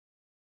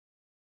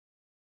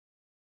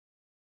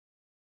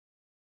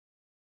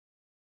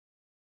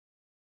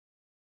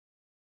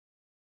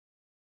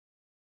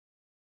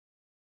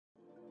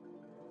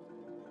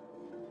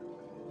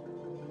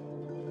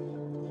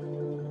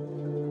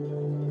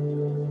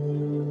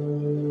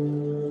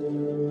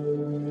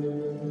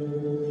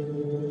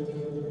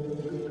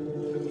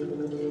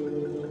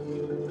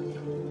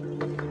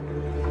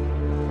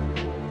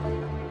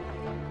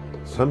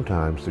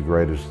Sometimes the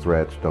greatest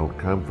threats don't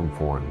come from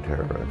foreign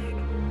terrorists.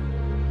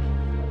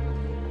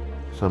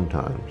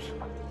 Sometimes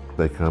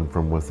they come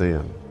from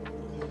within.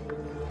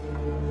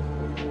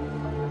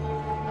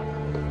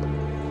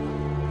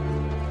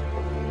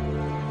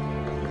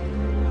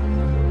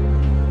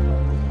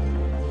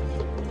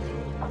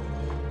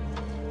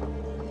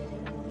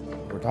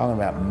 We're talking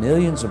about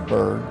millions of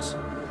birds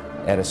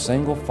at a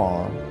single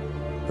farm,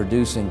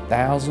 producing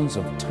thousands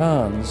of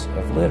tons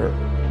of litter.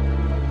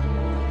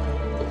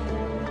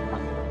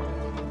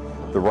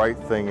 The right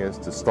thing is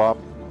to stop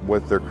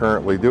what they're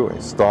currently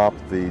doing. Stop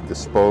the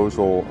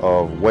disposal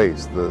of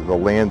waste. The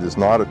land is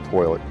not a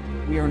toilet.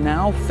 We are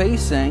now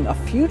facing a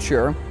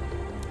future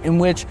in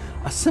which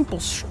a simple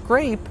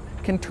scrape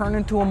can turn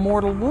into a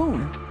mortal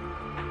wound.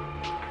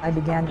 I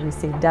began to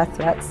receive death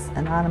threats,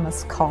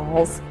 anonymous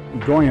calls.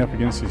 Going up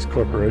against these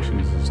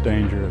corporations is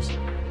dangerous.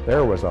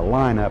 There was a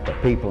lineup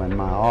of people in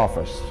my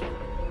office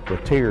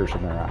with tears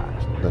in their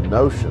eyes. The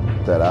notion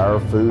that our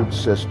food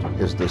system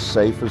is the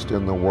safest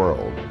in the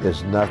world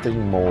is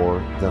nothing more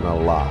than a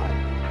lie,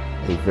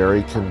 a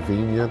very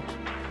convenient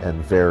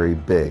and very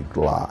big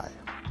lie.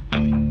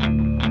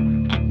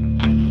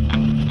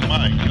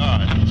 My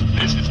God,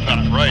 this is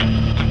not right.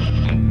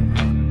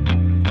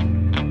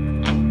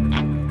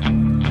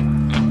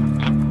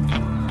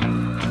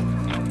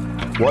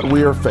 What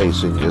we are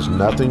facing is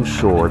nothing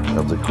short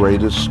of the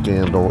greatest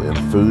scandal in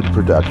food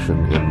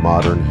production in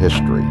modern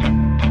history.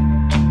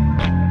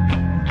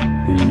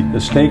 The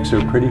stakes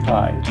are pretty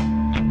high.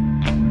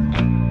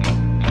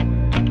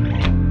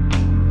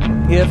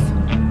 If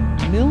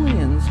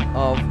millions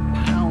of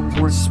pounds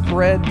were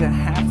spread to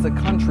half the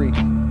country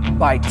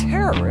by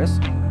terrorists,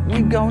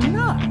 we'd go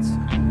nuts.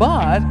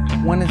 But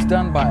when it's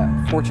done by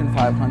a Fortune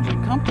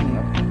 500 company,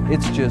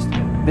 it's just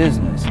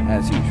business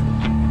as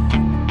usual.